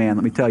origin, oh man,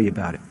 let me tell you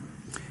about it.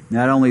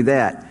 Not only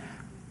that,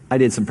 I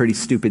did some pretty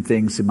stupid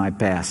things in my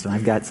past. And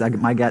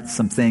I got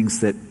some things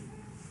that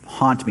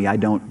haunt me.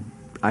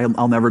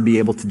 I'll never be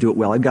able to do it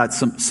well. I've got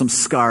some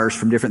scars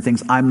from different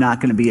things. I'm not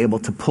going to be able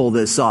to pull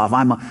this off.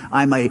 I'm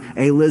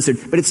a lizard.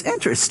 But it's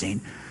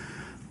interesting.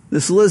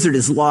 This lizard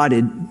is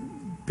lauded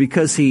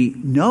because he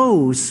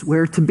knows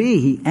where to be.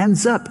 He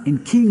ends up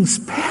in king's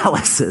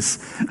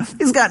palaces.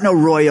 He's got no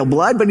royal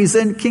blood, but he's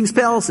in king's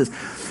palaces.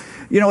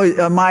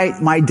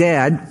 My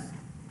dad,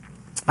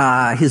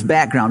 his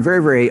background,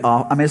 very, very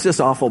awful. It's just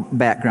awful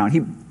background.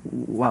 He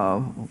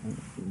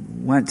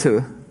went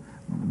to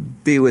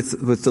be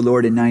with the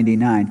Lord in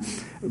 99,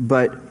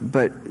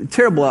 but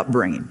terrible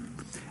upbringing.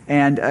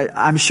 And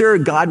I'm sure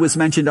God was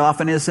mentioned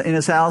often in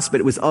his house, but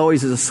it was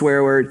always as a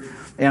swear word.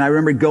 And I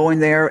remember going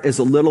there as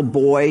a little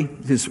boy,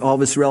 all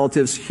of his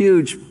relatives,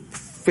 huge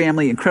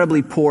family,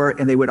 incredibly poor,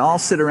 and they would all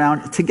sit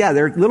around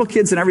together, little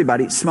kids and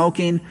everybody,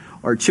 smoking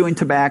or chewing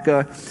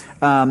tobacco,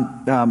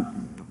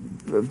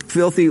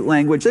 filthy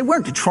language. They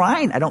weren't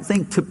trying, I don't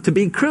think, to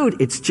be crude.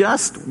 It's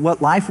just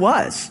what life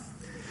was.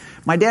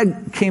 My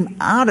dad came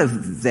out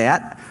of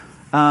that,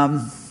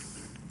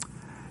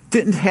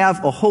 didn't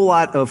have a whole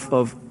lot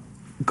of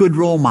good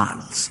role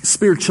models,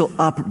 spiritual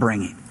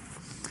upbringing.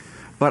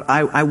 But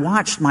I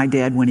watched my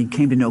dad when he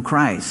came to know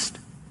Christ.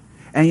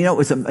 And it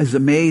was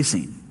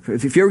amazing.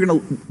 If you're going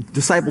to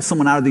disciple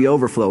someone out of the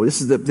overflow,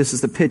 this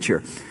is the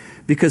picture.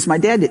 Because my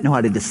dad didn't know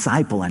how to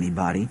disciple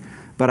anybody,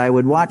 but I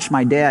would watch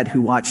my dad,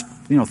 who watched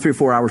 3 or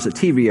 4 hours of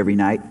TV every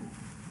night,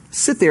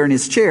 sit there in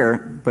his chair,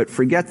 but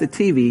forget the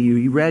TV.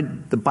 He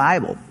read the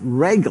Bible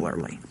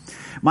regularly.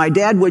 My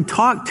dad would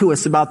talk to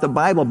us about the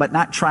Bible, but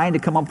not trying to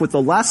come up with a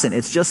lesson.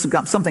 It's just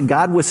something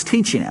God was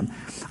teaching him.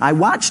 I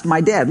watched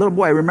my dad, little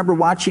boy, I remember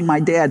watching my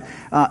dad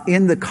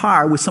in the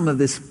car with some of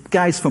these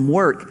guys from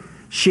work,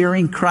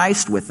 sharing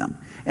Christ with them.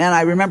 And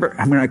I remember,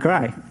 I'm going to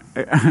cry.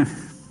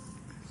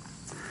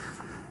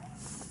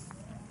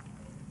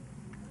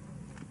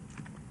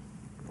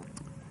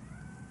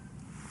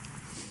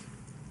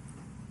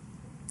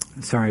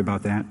 Sorry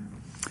about that.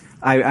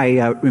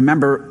 I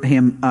remember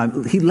him,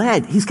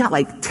 he's got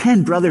like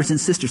 10 brothers and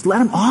sisters, led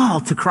them all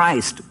to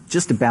Christ,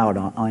 just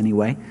about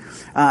anyway.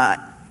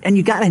 And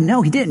you got to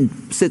know, he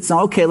didn't sit and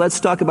okay, let's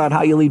talk about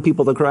how you lead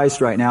people to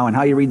Christ right now and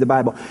how you read the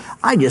Bible.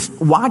 I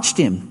just watched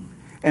him.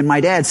 And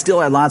my dad still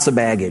had lots of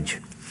baggage.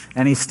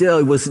 And he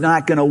still was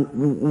not going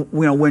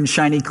to, win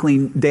Shiny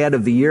Clean Dad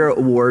of the Year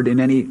award in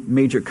any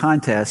major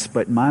contest.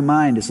 But in my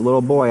mind, as a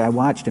little boy, I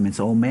watched him and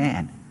said, oh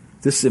man,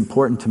 this is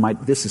important to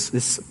this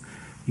is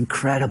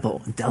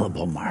incredible,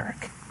 indelible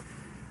mark.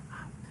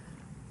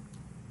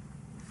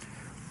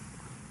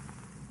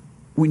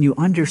 When you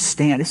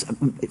understand,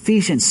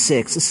 Ephesians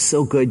 6, this is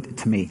so good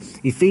to me.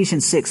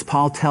 Ephesians 6,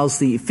 Paul tells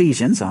the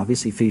Ephesians,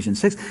 obviously Ephesians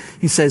 6,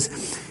 he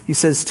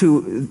says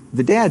to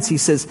the dads, he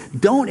says,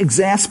 don't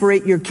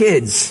exasperate your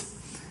kids.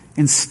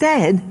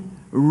 Instead,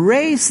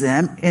 raise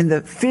them in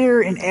the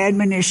fear and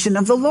admonition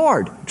of the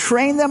Lord.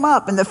 Train them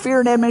up in the fear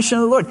and admonition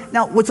of the Lord.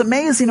 Now, what's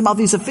amazing about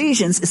these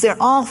Ephesians is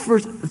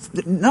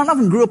none of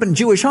them grew up in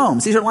Jewish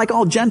homes. These are like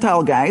all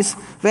Gentile guys,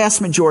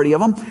 vast majority of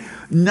them.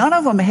 None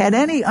of them had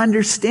any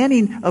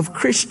understanding of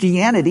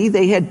Christianity.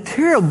 They had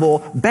terrible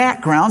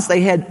backgrounds.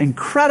 They had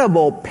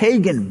incredible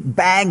pagan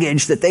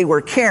baggage that they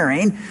were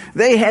carrying.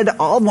 They had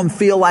all of them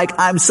feel like,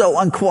 I'm so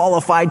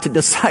unqualified to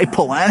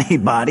disciple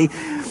anybody.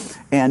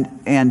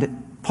 And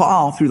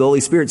Paul, through the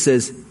Holy Spirit,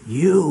 says,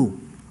 you,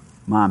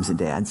 moms and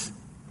dads,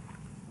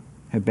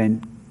 have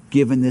been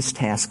given this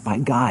task by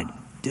God.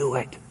 Do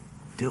it.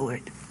 Do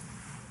it.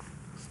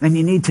 And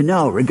you need to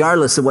know,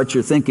 regardless of what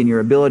you're thinking,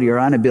 your ability or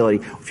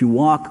inability, if you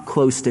walk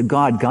close to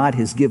God, God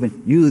has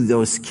given you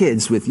those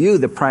kids, with you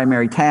the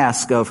primary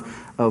task of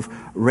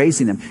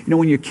raising them.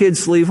 When your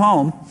kids leave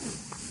home,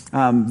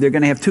 they're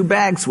going to have 2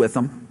 bags with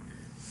them.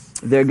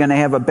 They're going to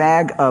have a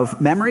bag of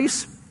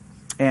memories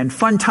and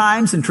fun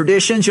times and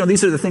traditions.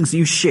 These are the things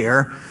you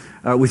share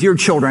with your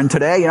children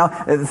today,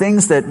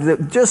 things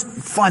that just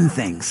fun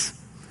things.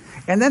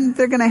 And then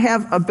they're going to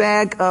have a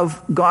bag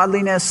of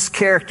godliness,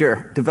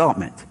 character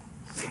development.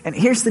 And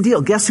here's the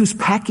deal. Guess who's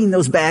packing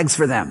those bags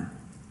for them?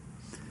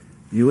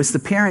 You as the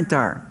parent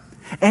are.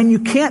 And you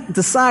can't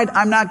decide,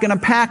 I'm not going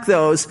to pack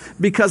those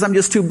because I'm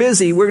just too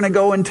busy. We're going to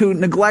go into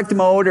neglect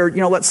mode or,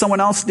 let someone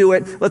else do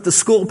it. Let the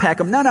school pack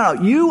them. No.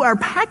 You are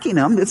packing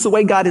them. It's the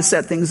way God has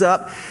set things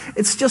up.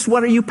 It's just,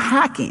 what are you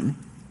packing?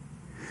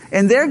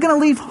 And they're going to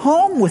leave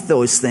home with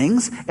those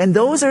things. And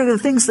those are the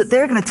things that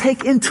they're going to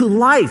take into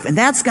life. And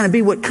that's going to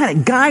be what kind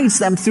of guides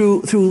them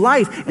through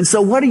life. And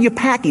so what are you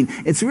packing?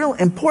 It's real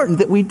important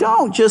that we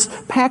don't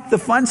just pack the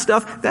fun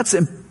stuff. That's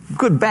a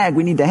good bag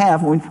we need to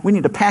have. We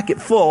need to pack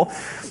it full.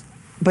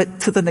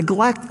 But to the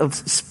neglect of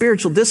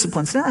spiritual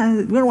disciplines, we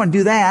don't want to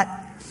do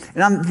that.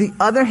 And on the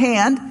other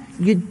hand,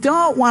 you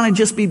don't want to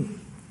just be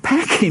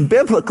packing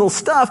biblical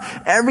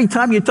stuff. Every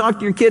time you talk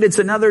to your kid, it's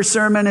another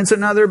sermon, it's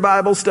another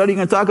Bible study. You're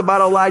going to talk about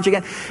Elijah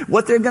again.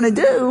 What they're going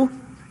to do,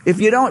 if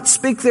you don't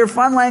speak their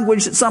fun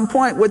language at some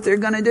point, what they're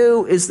going to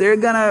do is they're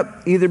going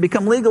to either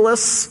become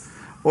legalists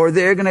or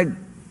they're going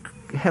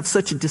to have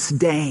such a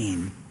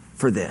disdain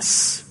for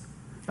this.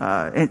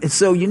 And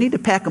so you need to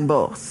pack them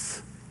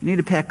both. You need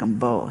to pack them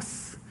both.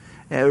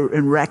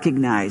 And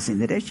recognizing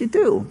that as you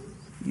do,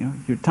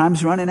 your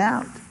time's running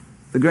out.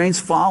 The grain's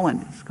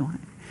fallen. It's going.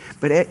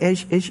 But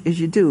as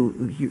you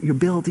do, you're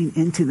building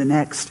into the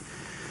next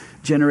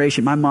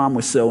generation. My mom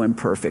was so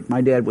imperfect.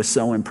 My dad was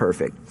so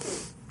imperfect.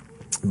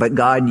 But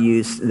God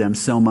used them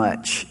so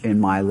much in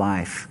my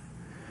life.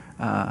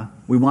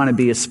 We want to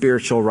be a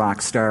spiritual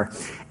rock star.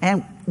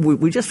 And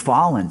we just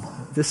fallen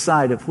this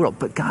side of the world.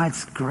 But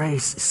God's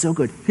grace is so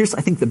good. Here's,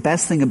 I think, the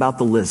best thing about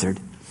the lizard.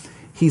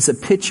 He's a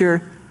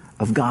picture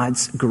of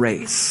God's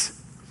grace.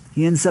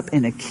 He ends up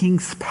in a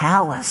king's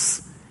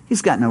palace.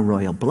 He's got no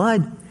royal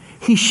blood.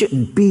 He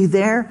shouldn't be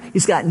there.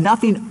 He's got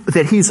nothing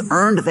that he's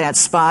earned that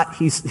spot.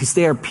 He's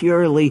there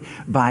purely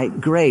by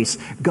grace.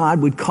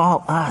 God would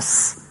call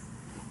us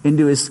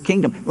into his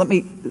kingdom. Let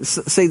me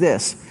say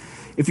this.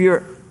 If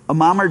you're a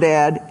mom or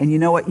dad and you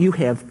know what, you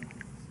have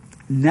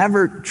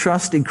never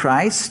trusted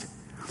Christ,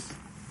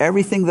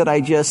 everything that I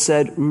just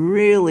said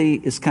really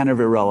is kind of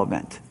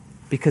irrelevant,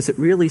 because it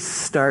really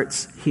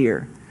starts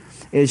here.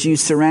 As you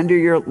surrender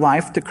your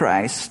life to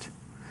Christ,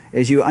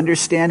 as you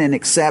understand and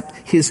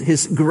accept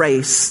his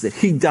grace, that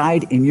he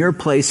died in your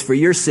place for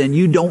your sin,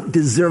 you don't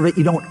deserve it,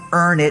 you don't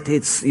earn it,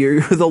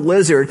 you're the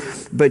lizard,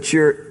 but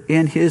you're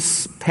in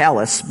his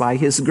palace by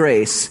his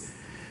grace.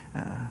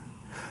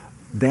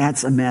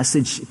 That's a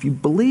message, if you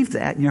believe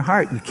that in your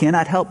heart, you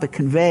cannot help but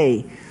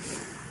convey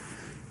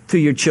to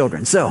your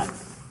children. So,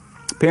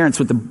 parents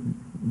with the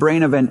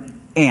brain of an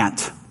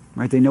ant,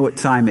 right? They know what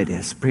time it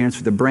is. Parents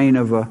with the brain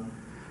of a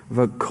of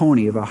a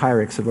coney, of a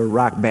hyrax, of a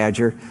rock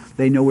badger.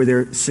 They know where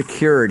their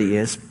security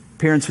is.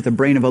 Parents with the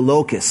brain of a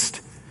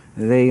locust.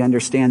 They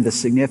understand the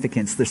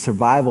significance, the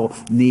survival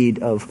need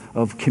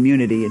of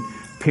community. And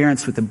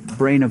parents with the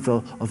brain of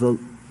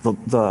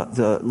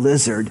the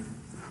lizard,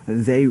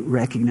 they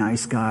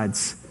recognize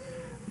God's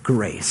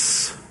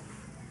grace.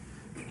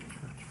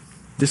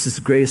 This is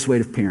the greatest way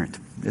to parent,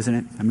 isn't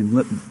it? I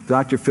mean,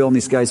 Dr. Phil and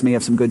these guys may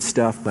have some good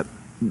stuff, but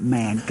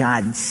man,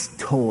 God's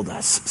told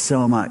us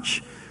so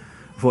much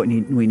of what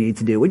we need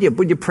to do. Would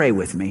you pray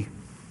with me?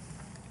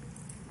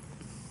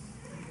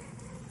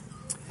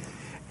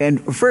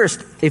 And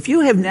first, if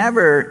you have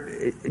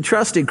never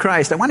trusted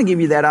Christ, I want to give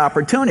you that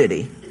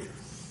opportunity.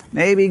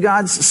 Maybe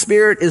God's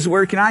Spirit is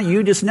working on you.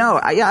 You just know,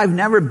 I've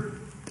never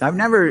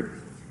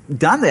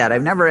done that.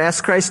 I've never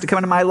asked Christ to come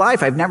into my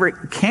life. I've never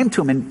came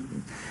to Him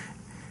and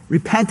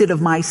repented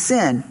of my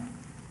sin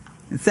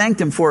and thanked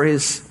Him for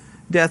His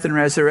death and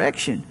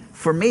resurrection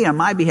for me on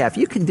my behalf.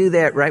 You can do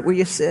that right where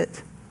you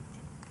sit.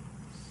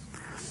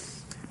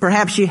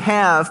 Perhaps you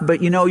have,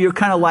 but you're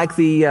kind of like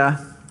the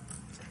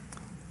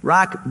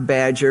rock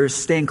badger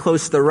staying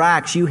close to the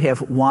rocks. You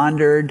have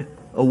wandered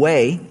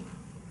away.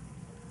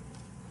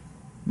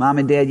 Mom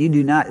and Dad, you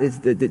do not,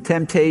 the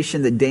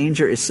temptation, the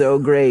danger is so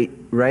great.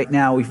 Right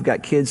now, we've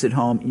got kids at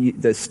home.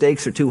 The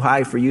stakes are too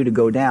high for you to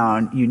go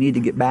down. You need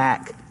to get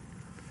back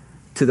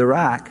to the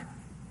rock.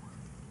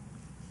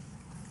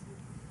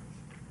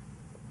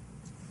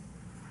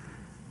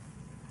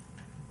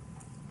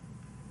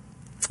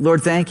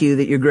 Lord, thank you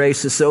that your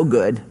grace is so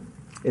good.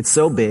 It's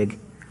so big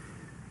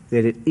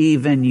that it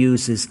even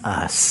uses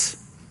us.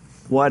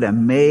 What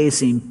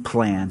amazing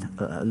plan,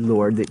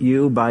 Lord, that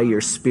you, by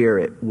your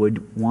Spirit,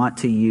 would want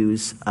to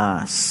use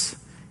us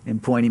in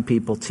pointing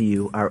people to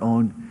you, our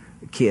own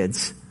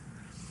kids.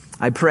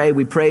 We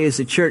pray as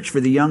a church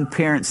for the young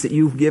parents that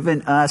you've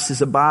given us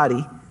as a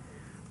body.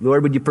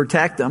 Lord, would you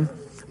protect them?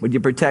 Would you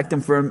protect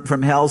them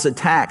from hell's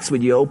attacks?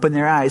 Would you open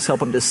their eyes, help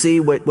them to see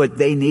what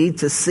they need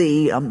to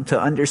see, to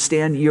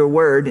understand your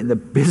word in the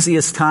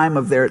busiest time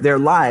of their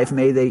life?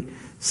 May they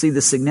see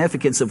the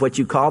significance of what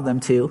you call them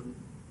to.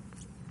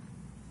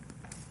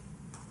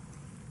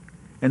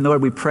 And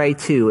Lord, we pray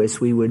too, as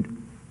we would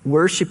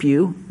worship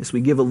you, as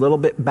we give a little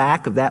bit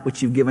back of that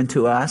which you've given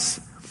to us,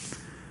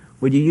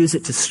 would you use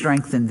it to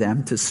strengthen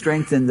them, to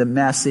strengthen the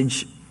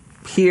message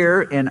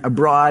here and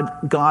abroad,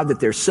 God, that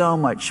there's so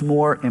much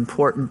more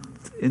important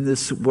in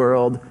this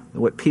world,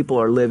 what people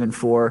are living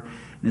for,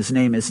 and His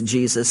name is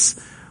Jesus.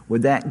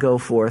 Would that go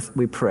forth,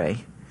 we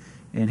pray,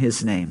 in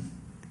His name.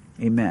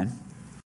 Amen.